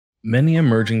Many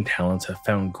emerging talents have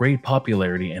found great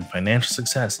popularity and financial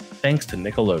success thanks to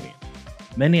Nickelodeon.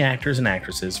 Many actors and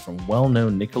actresses from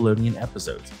well-known Nickelodeon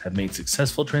episodes have made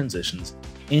successful transitions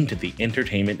into the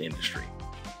entertainment industry,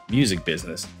 music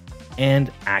business,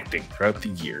 and acting throughout the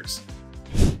years,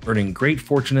 earning great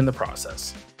fortune in the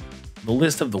process. The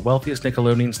list of the wealthiest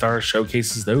Nickelodeon stars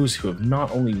showcases those who have not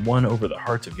only won over the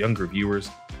hearts of younger viewers,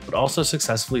 but also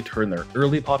successfully turned their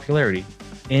early popularity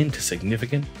into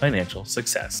significant financial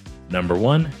success. Number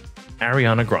 1.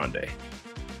 Ariana Grande.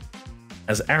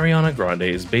 As Ariana Grande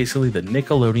is basically the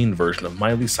Nickelodeon version of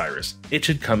Miley Cyrus, it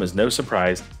should come as no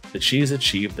surprise that she has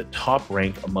achieved the top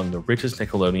rank among the richest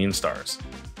Nickelodeon stars.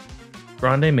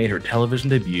 Grande made her television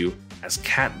debut as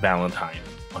Cat Valentine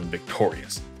on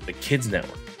Victorious, the kids'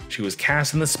 network. She was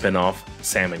cast in the spin-off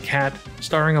Sam and Cat,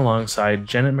 starring alongside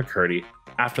Janet McCurdy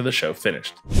after the show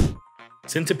finished.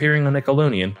 Since appearing on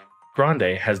Nickelodeon,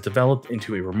 Grande has developed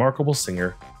into a remarkable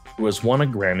singer who has won a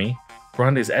Grammy.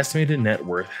 Grande's estimated net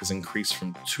worth has increased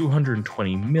from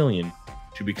 $220 million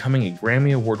to becoming a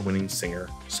Grammy Award-winning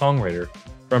singer-songwriter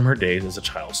from her days as a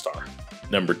child star.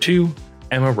 Number 2.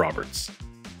 Emma Roberts.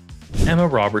 Emma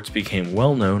Roberts became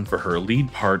well known for her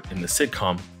lead part in the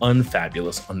sitcom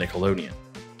Unfabulous on Nickelodeon,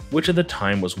 which at the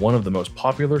time was one of the most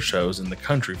popular shows in the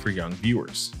country for young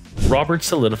viewers. Roberts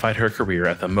solidified her career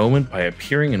at the moment by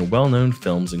appearing in well-known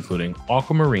films including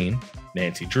Aquamarine,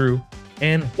 Nancy Drew,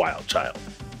 and Wild Child.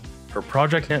 Her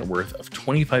project net worth of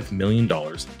 $25 million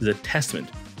is a testament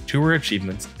to her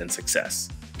achievements and success.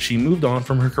 She moved on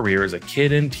from her career as a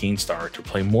kid and teen star to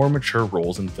play more mature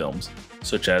roles in films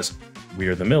such as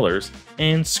We're the Millers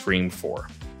and Scream 4.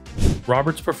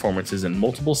 Roberts' performances in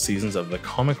multiple seasons of the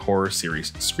comic horror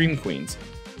series Scream Queens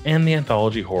and the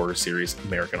anthology horror series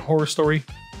American Horror Story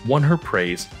won her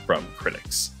praise from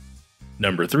critics.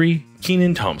 Number 3.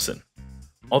 Kenan Thompson.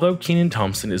 Although Kenan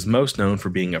Thompson is most known for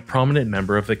being a prominent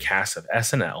member of the cast of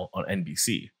SNL on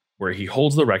NBC, where he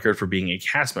holds the record for being a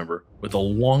cast member with the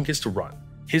longest run,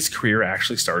 his career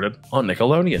actually started on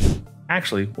Nickelodeon.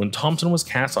 Actually, when Thompson was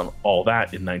cast on All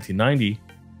That in 1990,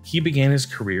 he began his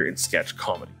career in sketch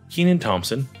comedy. Kenan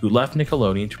Thompson, who left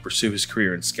Nickelodeon to pursue his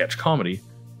career in sketch comedy,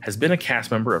 has been a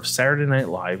cast member of Saturday Night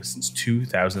Live since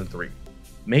 2003,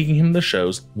 making him the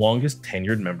show's longest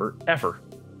tenured member ever.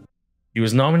 He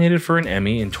was nominated for an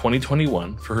Emmy in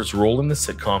 2021 for his role in the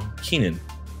sitcom Kenan.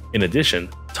 In addition,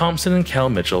 Thompson and Kel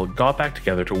Mitchell got back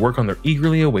together to work on their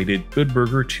eagerly awaited Good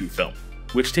Burger 2 film,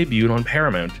 which debuted on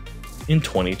Paramount in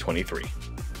 2023.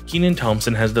 Kenan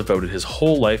Thompson has devoted his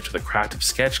whole life to the craft of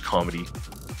sketch comedy,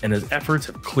 and his efforts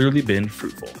have clearly been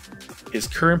fruitful. His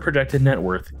current projected net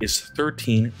worth is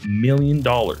 $13 million,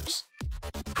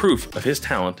 proof of his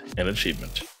talent and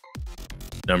achievement.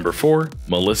 Number 4.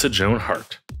 Melissa Joan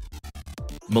Hart.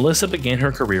 Melissa began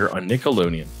her career on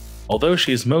Nickelodeon, although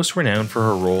she is most renowned for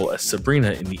her role as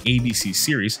Sabrina in the ABC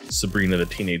series Sabrina the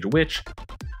Teenage Witch.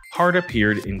 Hart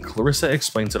appeared in Clarissa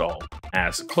Explains It All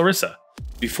as Clarissa,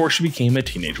 before she became a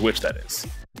teenage witch, that is.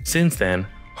 Since then,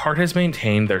 Hart has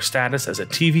maintained their status as a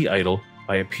TV idol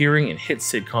by appearing in hit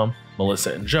sitcom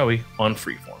Melissa and Joey on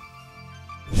Freeform.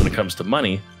 When it comes to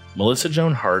money, Melissa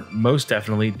Joan Hart most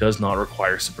definitely does not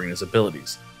require Sabrina's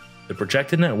abilities. The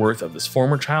projected net worth of this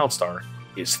former child star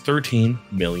is $13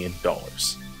 million.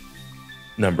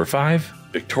 Number 5.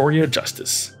 Victoria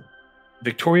Justice.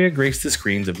 Victoria graced the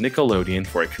screens of Nickelodeon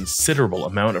for a considerable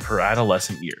amount of her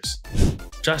adolescent years.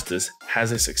 Justice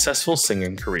has a successful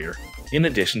singing career in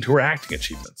addition to her acting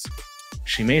achievements.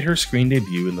 She made her screen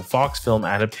debut in the Fox film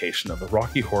adaptation of the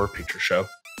Rocky Horror Picture Show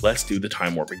Let's Do the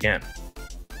Time Warp Again.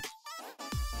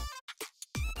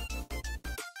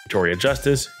 Victoria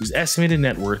Justice, whose estimated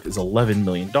net worth is $11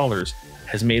 million,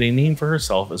 has made a name for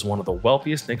herself as one of the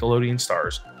wealthiest Nickelodeon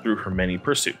stars through her many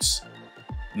pursuits.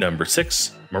 Number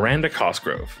 6. Miranda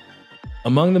Cosgrove.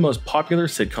 Among the most popular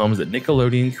sitcoms that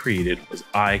Nickelodeon created was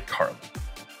iCarly.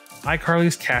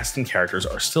 iCarly's cast and characters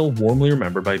are still warmly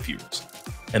remembered by viewers,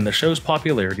 and the show's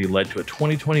popularity led to a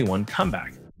 2021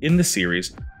 comeback. In the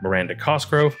series, Miranda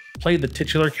Cosgrove played the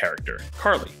titular character,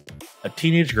 Carly, a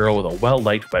teenage girl with a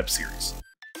well-liked web series.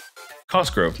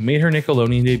 Cosgrove made her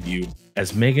Nickelodeon debut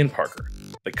as Megan Parker,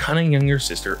 the cunning younger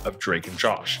sister of Drake and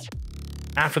Josh.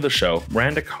 After the show,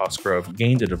 Miranda Cosgrove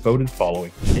gained a devoted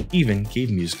following and even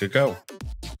gave music a go.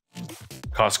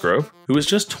 Cosgrove, who is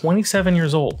just 27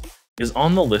 years old, is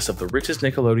on the list of the richest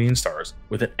Nickelodeon stars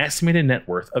with an estimated net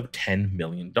worth of $10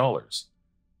 million.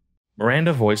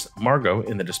 Miranda voiced Margot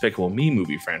in the Despicable Me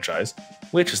movie franchise,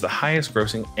 which is the highest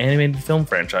grossing animated film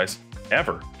franchise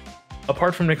ever,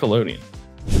 apart from Nickelodeon.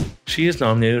 She is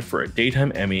nominated for a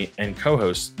Daytime Emmy and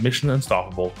co-hosts Mission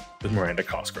Unstoppable with Miranda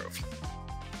Cosgrove.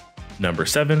 Number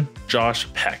 7.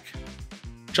 Josh Peck.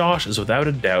 Josh is without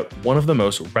a doubt one of the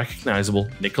most recognizable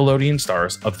Nickelodeon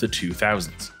stars of the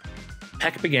 2000s.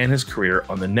 Peck began his career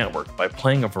on the network by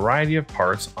playing a variety of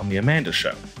parts on The Amanda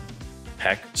Show.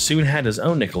 Peck soon had his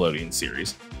own Nickelodeon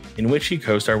series, in which he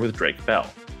co-starred with Drake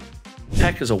Bell.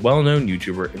 Peck is a well-known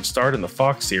YouTuber and starred in the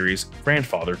Fox series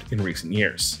Grandfathered in recent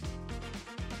years.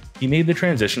 He made the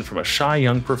transition from a shy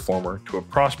young performer to a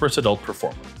prosperous adult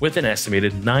performer with an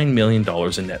estimated $9 million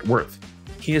in net worth.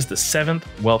 He is the 7th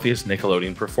wealthiest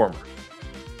Nickelodeon performer.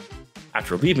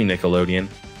 After leaving Nickelodeon,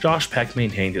 Josh Peck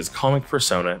maintained his comic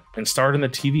persona and starred in the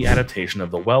TV adaptation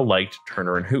of the well-liked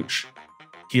Turner and Hooch.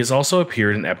 He has also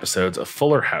appeared in episodes of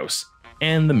Fuller House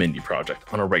and The Mindy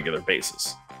Project on a regular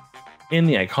basis. In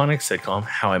the iconic sitcom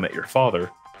How I Met Your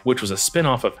Father, which was a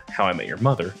spin-off of How I Met Your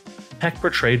Mother, Peck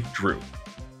portrayed Drew.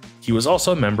 He was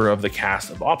also a member of the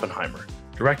cast of Oppenheimer,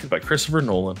 directed by Christopher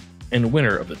Nolan, and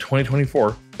winner of the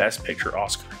 2024 Best Picture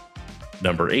Oscar.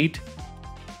 Number 8.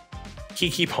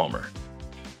 Keke Palmer.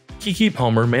 Keke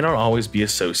Palmer may not always be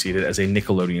associated as a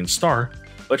Nickelodeon star,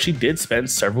 but she did spend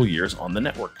several years on the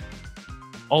network.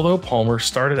 Although Palmer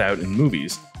started out in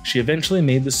movies, she eventually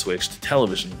made the switch to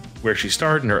television, where she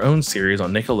starred in her own series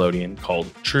on Nickelodeon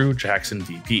called True Jackson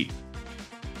VP.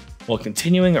 While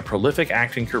continuing a prolific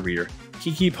acting career,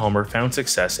 Keke Palmer found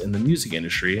success in the music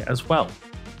industry as well.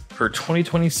 Her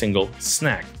 2020 single,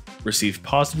 Snack, received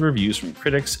positive reviews from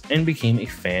critics and became a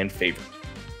fan favorite.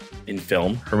 In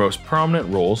film, her most prominent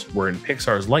roles were in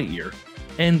Pixar's Lightyear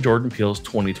and Jordan Peele's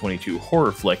 2022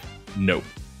 horror flick, Nope,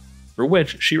 for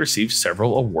which she received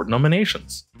several award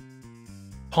nominations.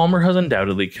 Palmer has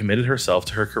undoubtedly committed herself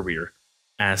to her career,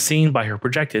 as seen by her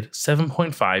projected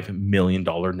 $7.5 million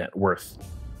net worth.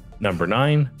 Number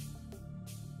 9.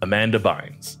 Amanda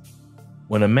Bynes.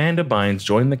 When Amanda Bynes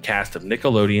joined the cast of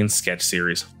Nickelodeon's sketch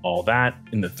series All That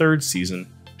in the 3rd season,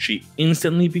 she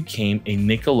instantly became a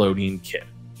Nickelodeon kid.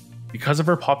 Because of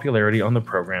her popularity on the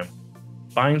program,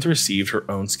 Bynes received her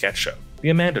own sketch show, The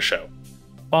Amanda Show.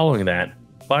 Following that,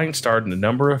 Bynes starred in a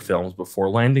number of films before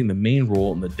landing the main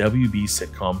role in the WB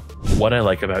sitcom What I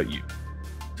Like About You.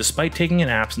 Despite taking an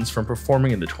absence from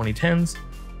performing in the 2010s,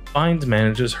 Bynes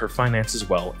manages her finances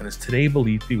well and is today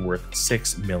believed to be worth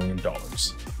 $6 million.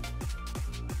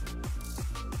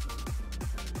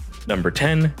 Number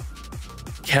 10.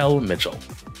 Kel Mitchell.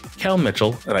 Kel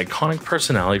Mitchell, an iconic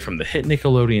personality from the hit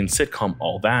Nickelodeon sitcom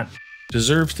All That,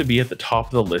 deserves to be at the top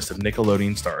of the list of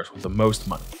Nickelodeon stars with the most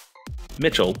money.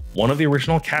 Mitchell, one of the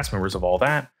original cast members of All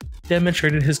That,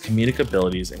 demonstrated his comedic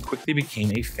abilities and quickly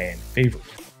became a fan favorite.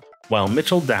 While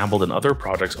Mitchell dabbled in other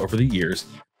projects over the years,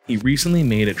 he recently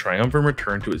made a triumphant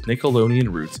return to his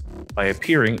Nickelodeon roots by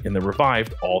appearing in the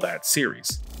revived All That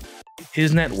series.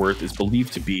 His net worth is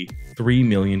believed to be $3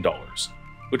 million,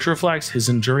 which reflects his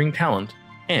enduring talent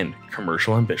and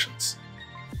commercial ambitions.